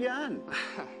loob yan.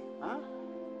 Ha?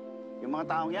 Yung mga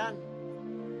taong yan.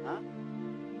 Ha?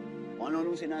 Kung ano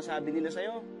nung sinasabi nila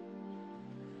sa'yo,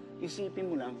 isipin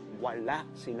mo lang, wala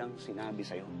silang sinabi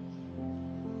sa'yo.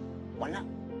 Wala.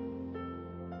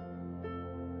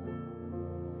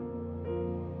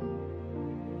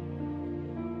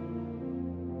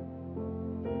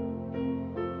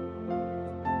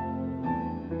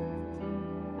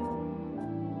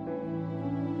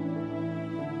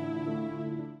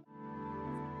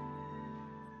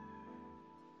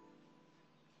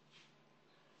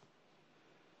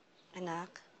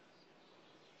 Anak,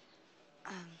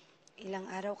 ilang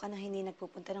araw ka nang hindi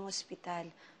nagpupunta ng ospital.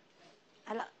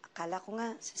 Akala ko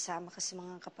nga, sasama ka sa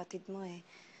mga kapatid mo eh.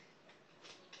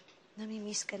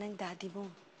 Namimiss ka ng daddy mo.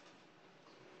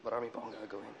 Marami pa akong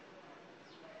gagawin.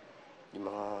 Yung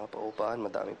mga paupahan,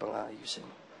 madami pang aayusin.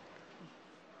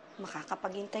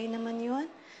 Makakapaghintay naman yun.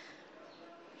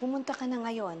 Pumunta ka na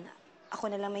ngayon.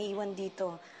 Ako na lang may iwan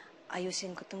dito.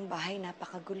 Ayusin ko tong bahay,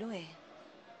 napakagulo eh.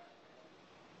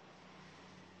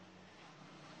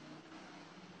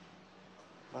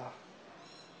 Ma,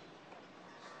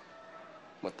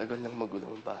 matagal nang magulo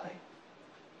ang bahay.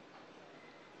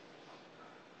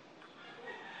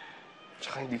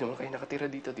 Tsaka hindi naman kayo nakatira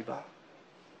dito, di ba?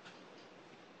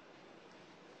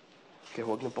 Kaya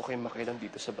huwag na po kayong makialam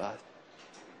dito sa bahay.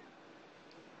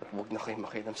 At huwag na kayong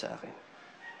makialam sa akin.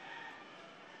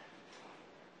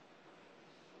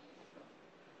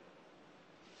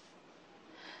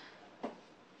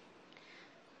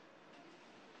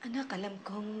 Anak, alam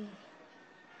kong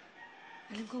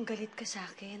galit ka sa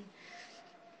akin.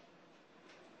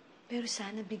 Pero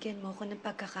sana bigyan mo ako ng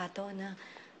pagkakataon na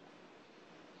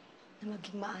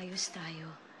maging maayos tayo.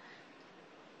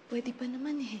 Pwede pa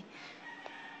naman eh.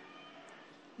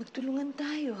 Magtulungan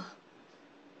tayo.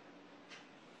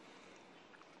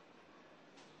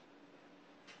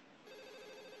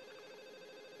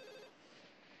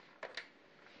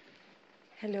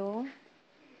 Hello?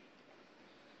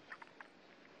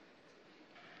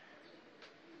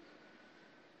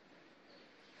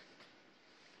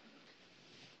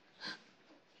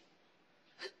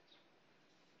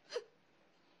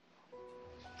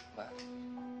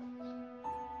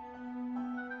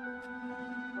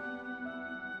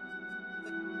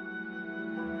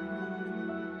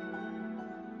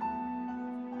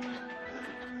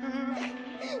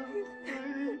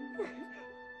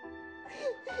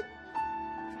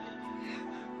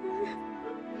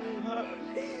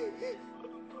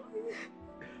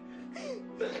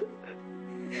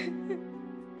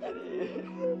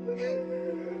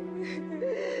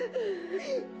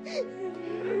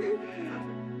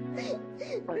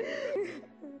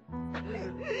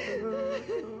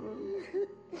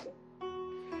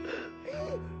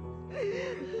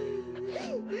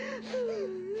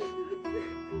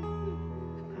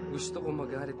 Gusto ko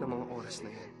magalit ng mga oras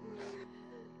na yan.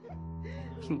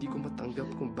 Hindi ko matanggap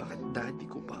kung bakit daddy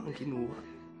ko pa ang kinuha.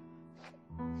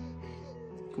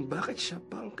 Kung bakit siya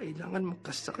pa ang kailangan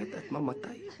magkasakit at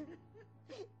mamatay.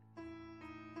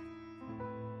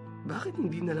 Bakit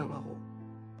hindi na lang ako?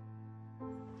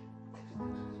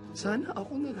 Sana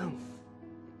ako na lang.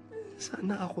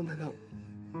 Sana ako na lang.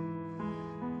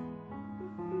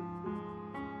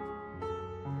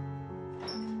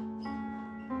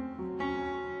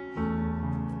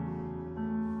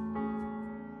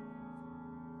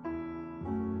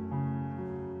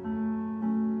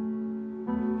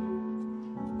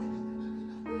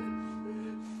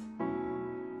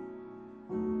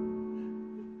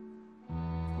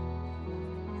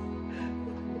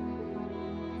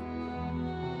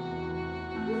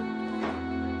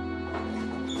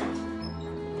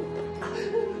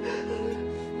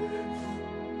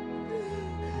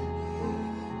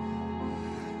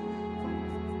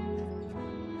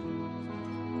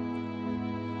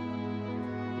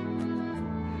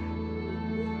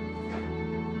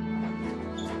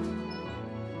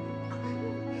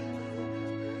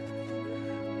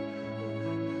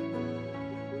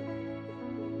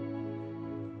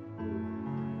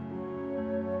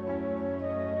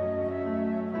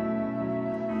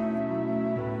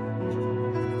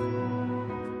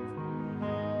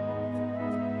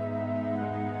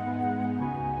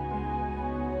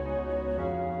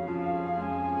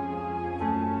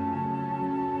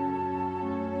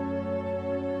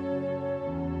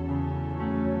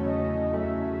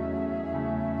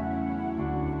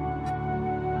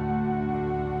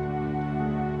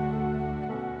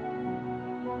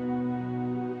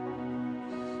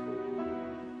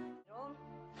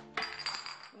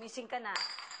 Gumising ka na.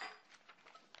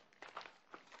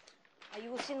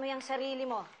 Ayusin mo yung sarili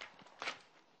mo.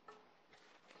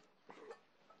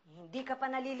 Hindi ka pa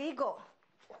naliligo.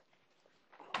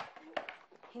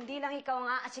 Hindi lang ikaw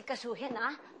ang aasikasuhin,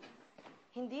 ha?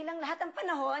 Hindi lang lahat ng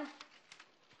panahon,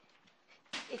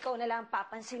 ikaw na lang ang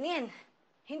papansinin.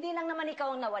 Hindi lang naman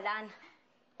ikaw ang nawalan.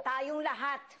 Tayong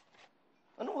lahat.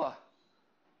 Ano ka?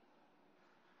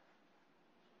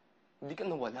 Hindi ka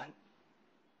nawalan.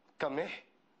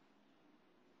 Kami.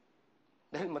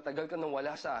 Dahil matagal ka nang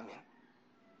wala sa amin.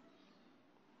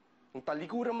 Nung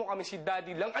talikuran mo kami, si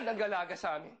Daddy lang ang nag-alaga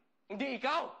sa amin. Hindi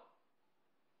ikaw!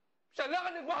 Siya lang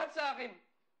ang nagmahal sa akin!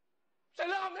 Siya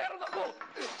lang ang meron ako!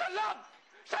 Siya lang!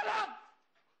 Siya lang!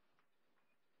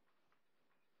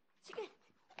 Sige.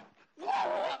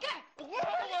 Sige!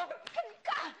 Galit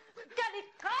ka! Galit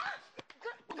ka?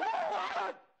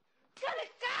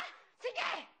 Galit ka?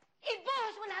 Sige!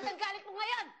 Ibuhos mo lahat ng galit mo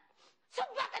ngayon!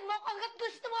 Sumbatan mo ako hanggat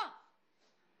gusto mo!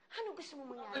 Anong gusto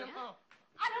mo mangyari, ha?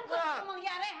 Anong gusto mo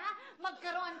mangyari, ha?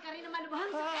 Magkaroon ka rin ng malubhang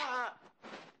sakit? Ha?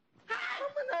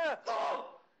 Tama na!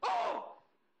 Oo! Oo!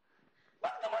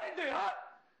 Bakit naman hindi, ha?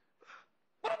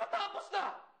 Para matapos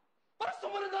na! Para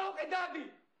sumunod na ako kay Daddy!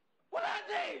 Wala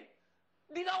na eh!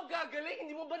 Hindi na ako gagaling,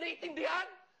 hindi mo ba naiintindihan?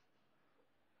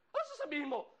 Ano sasabihin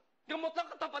mo? Gamot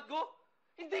lang katapat ko?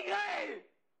 Hindi nga eh!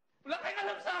 Wala kayong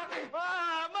alam sa akin!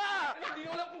 Ma! Hindi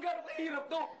ko alam kung gano'ng kahirap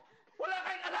to! Wala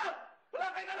kayong alam! Wala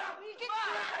kayong alam! Ma!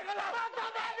 Wala kayong alam! Ma!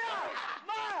 Tama na!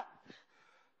 Ma!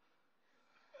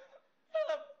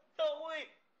 Alam na ako eh.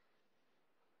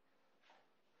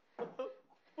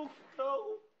 Pupunta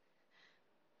ako.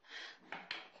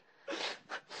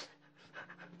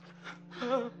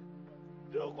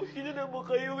 Ako, sino naman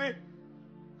kayo eh?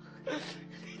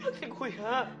 Hindi natin,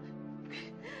 kuya.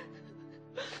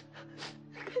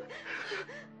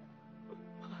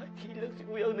 Hindi lang si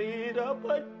kuya ang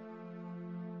nahihirapan.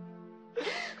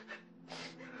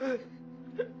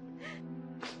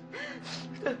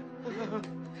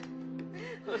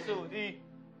 Sorry.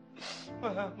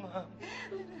 Ma'am.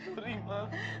 Sorry, ma'am.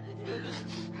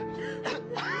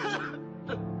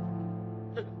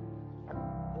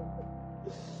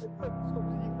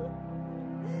 Sorry, ma'am.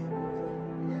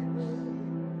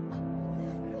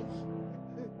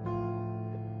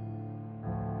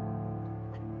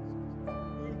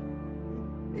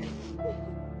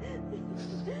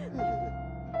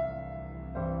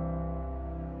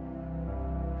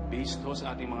 Based ho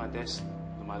sa ating mga test,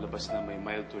 lumalabas na may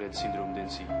mild Tourette syndrome din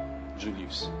si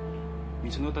Julius.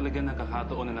 Minsan ho talaga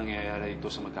nakakataon na nangyayari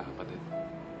ito sa magkakapatid.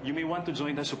 You may want to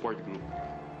join the support group.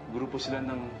 Grupo sila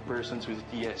ng persons with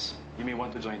TS. You may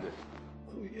want to join them.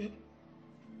 Kuya.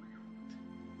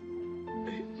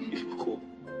 Ayoko.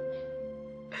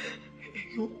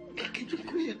 Bakit yung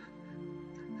kuya?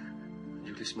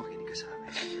 Julius, makinig ka sa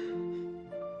amin.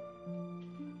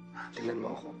 Tingnan mo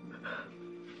ako.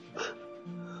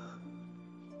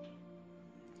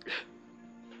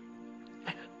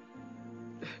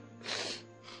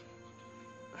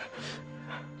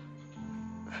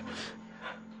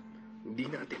 Hindi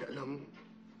natin alam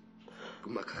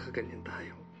kung makakaganyan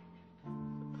tayo.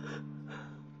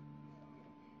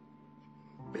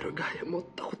 Pero gaya mo,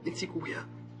 takot din si Kuya.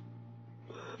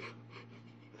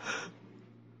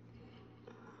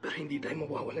 Pero hindi tayo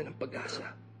mawawala ng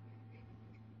pag-asa.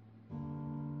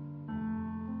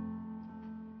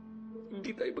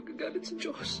 Hindi tayo magagalit sa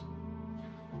Diyos.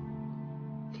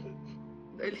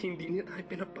 Dahil hindi niya tayo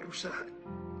pinaparusahan.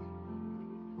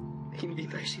 Hindi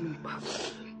tayo sinumpa.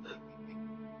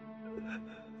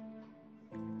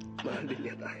 Mahal din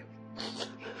niya tayo.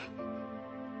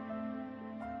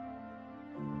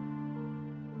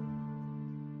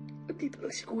 At dito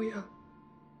lang si Kuya.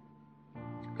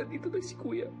 At dito lang si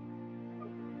Kuya.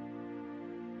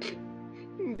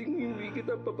 Hindi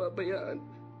kita papabayaan.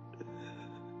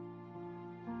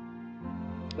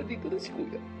 At dito lang si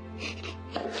Kuya.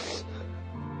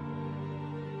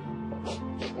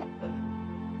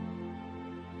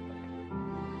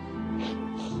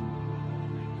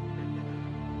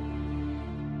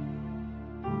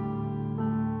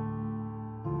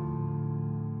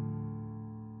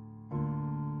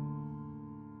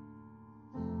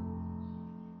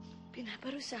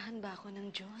 Pinaparusahan ba ako ng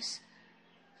Diyos?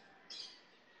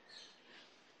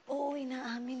 Oo,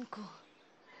 inaamin ko.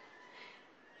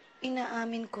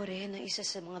 Inaamin ko rin na isa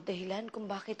sa mga dahilan kung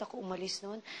bakit ako umalis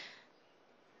noon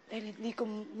dahil hindi ko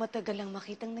matagal lang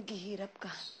makitang naghihirap ka.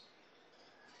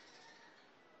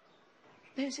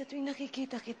 Dahil sa tuwing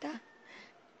nakikita kita,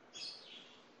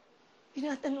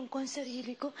 tinatanong ko ang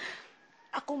sarili ko,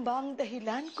 ako ba ang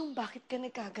dahilan kung bakit ka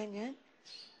nagkaganyan?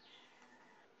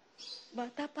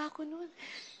 Bata pa ako noon.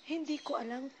 Hindi ko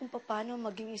alam kung paano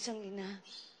maging isang ina.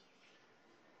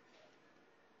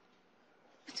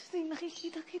 At tuwing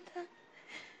nakikita kita,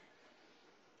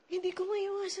 hindi ko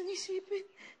maiwasang isipin,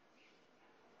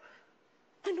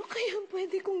 ano kaya ang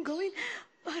pwede kong gawin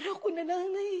para ako na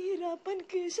lang nahihirapan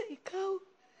kaysa ikaw?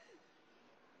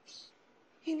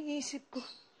 Iniisip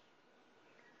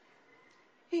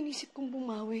kong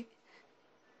bumawi.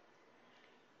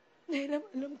 Dahil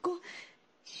alam ko,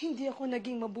 hindi ako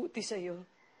naging mabuti sa'yo.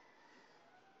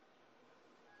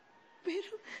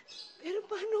 Pero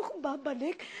paano ako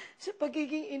babalik sa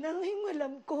pagiging ina ngayong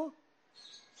alam ko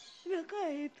na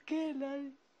kahit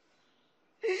kailan,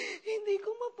 hindi ko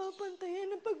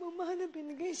mapapantayan ang pagmamahal na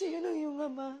binigay sa'yo ng iyong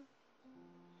ama.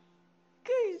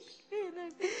 Kahit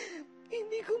kailan,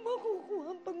 hindi ko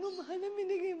makukuha ang pagmamahal na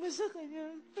binigay mo sa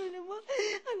kanya. Alam mo,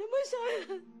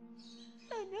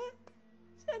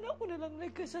 sana ako na lang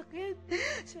nagkasakit.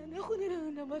 Sana ako na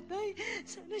lang namatay.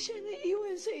 Sana siya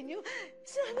naiwan sa inyo.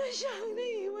 Sana siya ang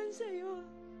naiwan sa'yo.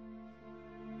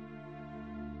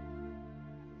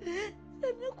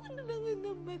 Sana ako na lang ang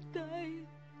namatay.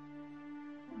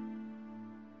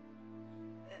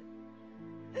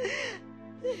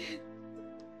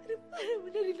 Pero para mo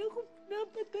na rin akong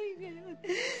napatay ngayon.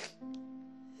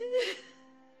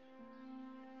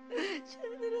 Siya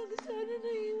na lang sana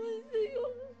naiwan sa'yo.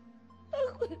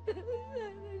 Ako na lang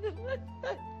sana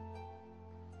namatay.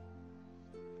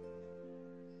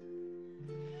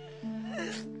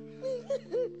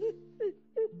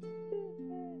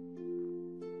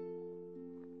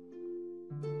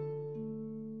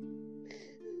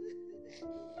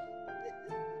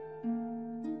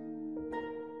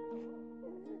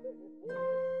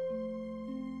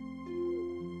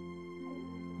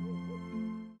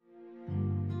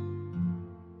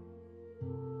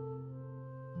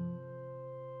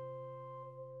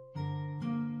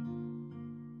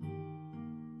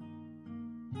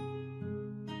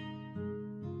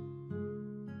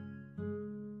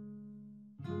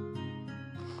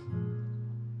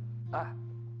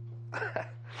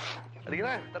 Halika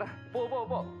na, tara.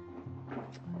 Upo.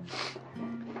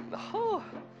 Naku,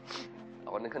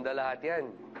 ako naghanda lahat yan.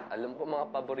 Alam ko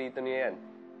mga paborito niya yan.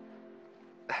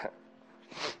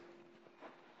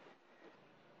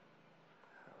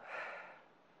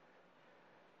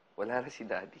 Wala na si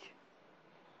Daddy.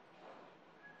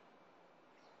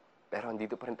 Pero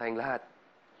andito pa rin tayong lahat.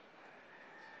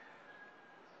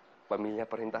 Pamilya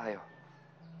pa rin tayo.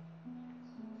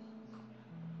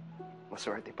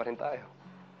 Maswerte pa rin tayo.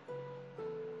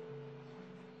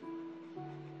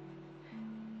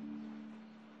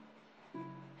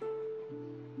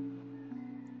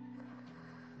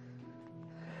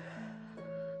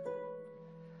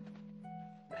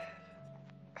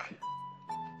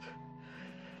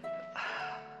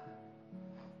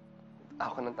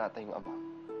 Ako ng tatay ng ama.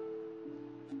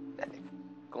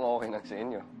 Kung okay lang sa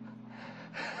inyo.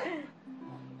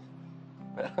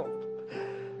 Pero,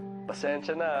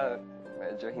 pasensya na.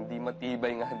 Medyo hindi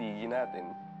matibay ng haligi natin.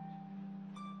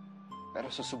 Pero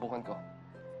susubukan ko.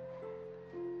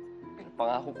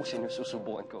 Pinapangako ko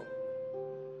sinususubukan ko.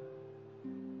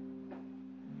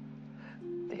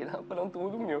 Kailangan pa ng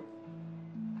tulong nyo.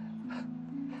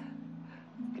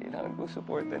 Kailangan ko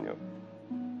supportan nyo.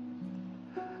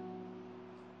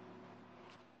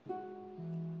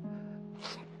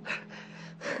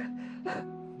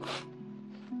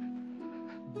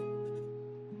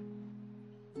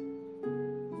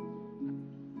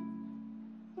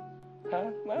 Ha,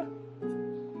 Ma?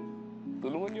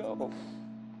 Tulungan niyo ako.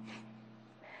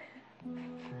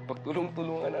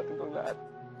 Pagtulong-tulungan natin itong lahat.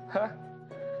 Ha?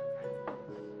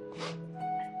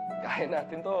 Kaya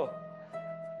natin to.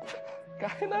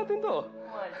 Kaya natin to.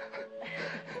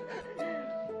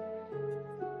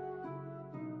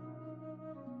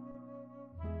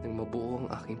 Nang mabuo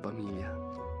ang aking pamilya,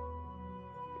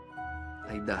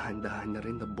 ay dahan-dahan na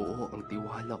rin nabuo ang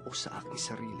tiwala ko sa aking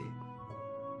sarili.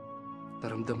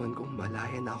 Naramdaman kong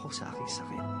malaya na ako sa aking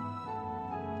sakit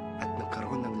at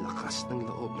nagkaroon ng lakas ng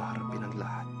loob na harapin ang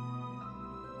lahat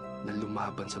na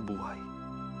lumaban sa buhay.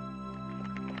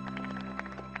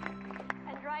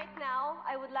 And right now,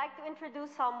 I would like to introduce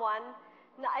someone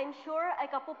na I'm sure ay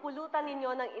kapupulutan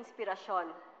ninyo ng inspirasyon.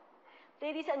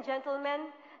 Ladies and gentlemen,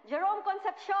 Jerome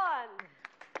Concepcion!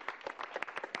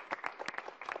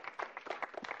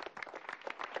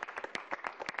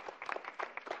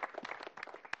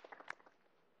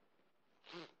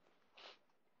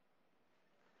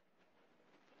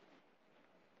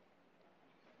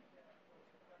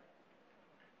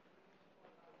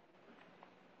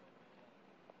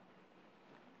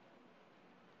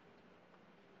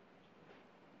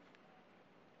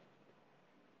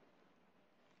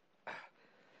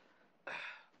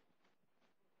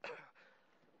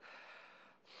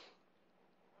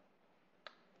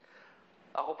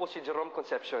 Ako po si Jerome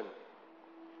Concepcion.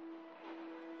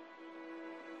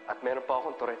 At meron pa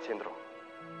akong Tourette syndrome.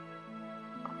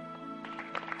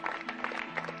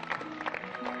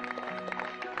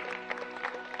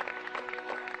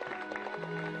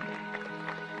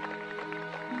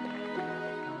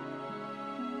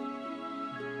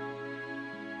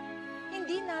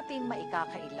 Hindi natin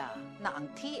maikakaila na ang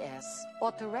TS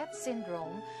o Tourette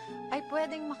Syndrome ay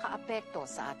pwedeng makaapekto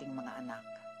sa ating mga anak.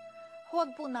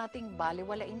 Huwag po nating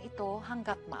baliwalain ito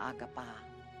hanggat maaga pa.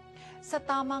 Sa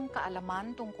tamang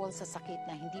kaalaman tungkol sa sakit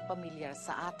na hindi pamilyar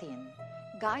sa atin,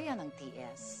 gaya ng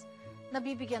TS,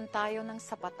 nabibigyan tayo ng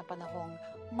sapat na panahong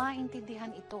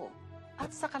maintindihan ito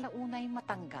at sa kalaunay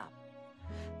matanggap.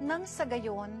 Nang sa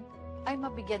gayon ay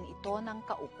mabigyan ito ng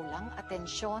kaukulang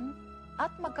atensyon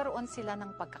at magkaroon sila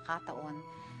ng pagkakataon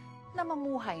na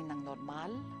mamuhay ng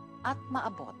normal at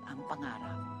maabot ang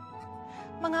pangarap.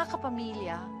 Mga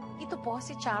kapamilya, ito po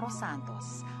si Charo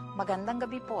Santos. Magandang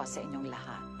gabi po sa inyong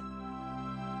lahat.